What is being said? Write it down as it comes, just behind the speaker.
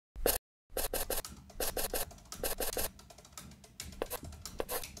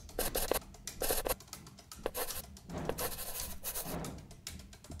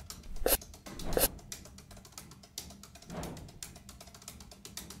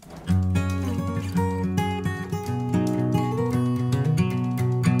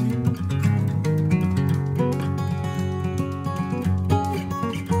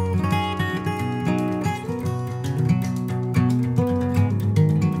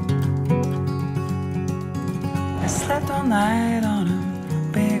all night on a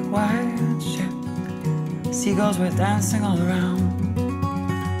big white ship. Seagulls were dancing all around.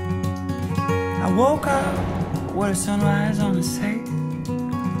 I woke up with a sunrise on the sea.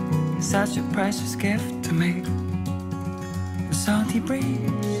 Such a precious gift to me. The salty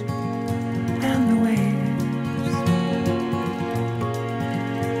breeze and the waves,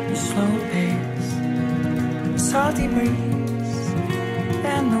 the slow pace, the salty breeze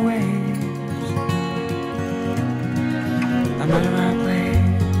and the waves. I'm right around place.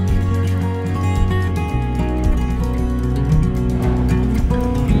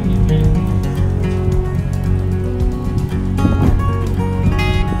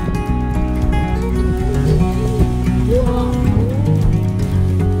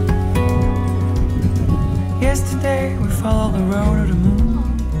 Yesterday we followed the road of the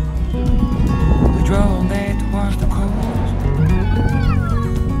moon. We drove all day towards the coast.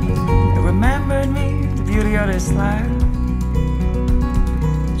 It remembered me the beauty of this life.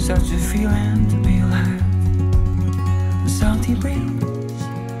 Such a feeling to be alive. The salty breeze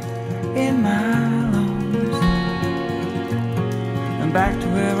in my lungs. And back to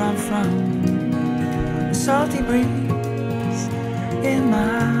where I'm from. The salty breeze in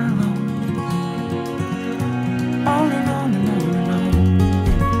my lungs. On and on and on and on.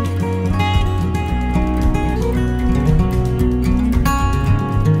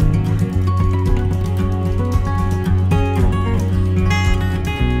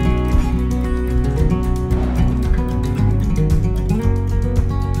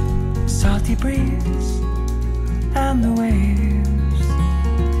 Salty breeze and the waves,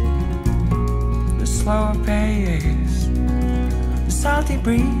 the slower pace, the salty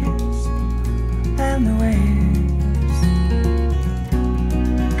breeze and the waves.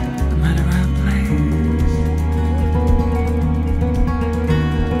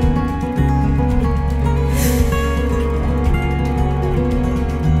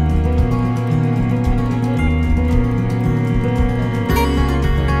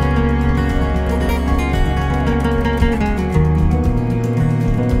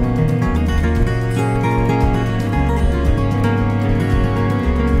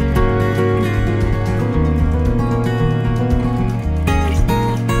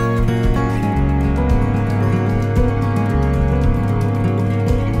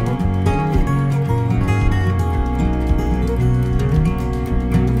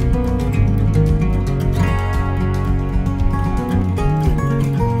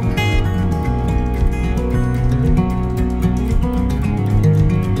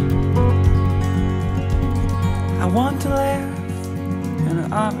 I want to live in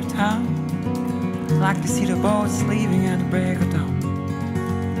an arbor town. I like to see the boats leaving at the break of dawn.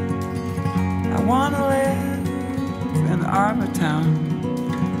 I want to live in an arbor town,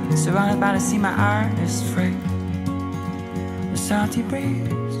 surrounded by the sea my art is free. The salty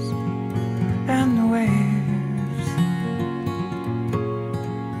breeze and the waves,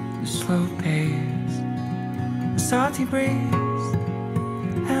 the slow pace, the salty breeze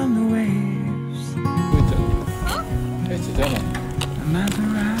and the waves. 되잖아. I'm at the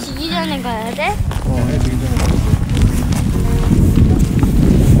right. 지기 전에 가야 돼?